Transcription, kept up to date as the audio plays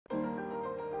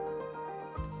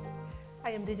I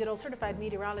am digital certified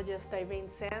meteorologist Irene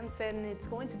Sands, and it's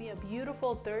going to be a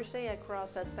beautiful Thursday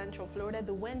across Central Florida.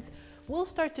 The winds will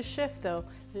start to shift though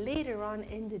later on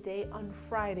in the day on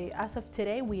Friday. As of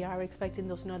today, we are expecting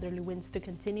those northerly winds to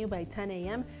continue by 10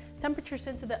 a.m. Temperatures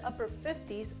into the upper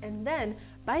 50s, and then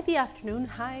by the afternoon,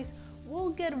 highs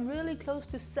will get really close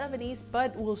to 70s,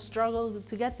 but will struggle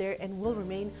to get there and will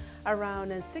remain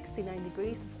around 69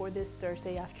 degrees for this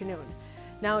Thursday afternoon.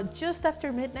 Now, just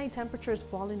after midnight, temperatures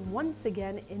falling once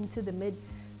again into the mid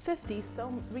 50s,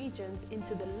 some regions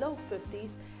into the low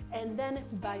 50s, and then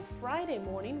by Friday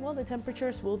morning, well, the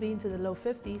temperatures will be into the low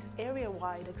 50s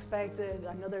area-wide. Expect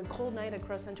another cold night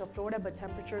across Central Florida, but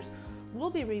temperatures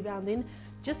will be rebounding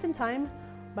just in time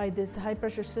by this high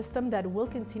pressure system that will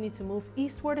continue to move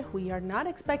eastward. We are not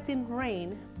expecting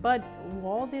rain, but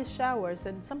all these showers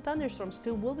and some thunderstorms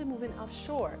too will be moving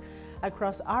offshore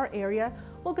across our area.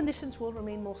 Well, conditions will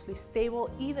remain mostly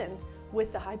stable even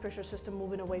with the high pressure system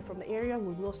moving away from the area.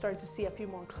 We will start to see a few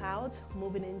more clouds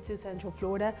moving into Central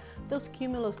Florida, those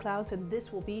cumulus clouds, and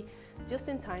this will be just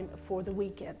in time for the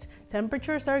weekend.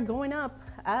 Temperatures are going up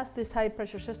as this high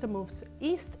pressure system moves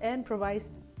east and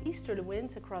provides easterly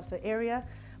winds across the area.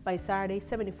 By Saturday,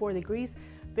 74 degrees,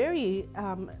 very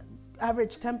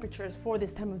average temperatures for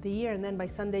this time of the year, and then by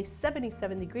Sunday,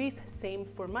 77 degrees, same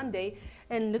for Monday.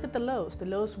 And look at the lows. The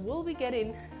lows will be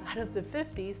getting out of the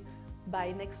 50s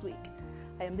by next week.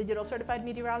 I am digital certified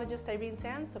meteorologist Irene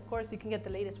Sands. Of course, you can get the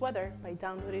latest weather by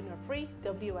downloading our free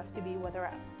WFTV weather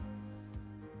app.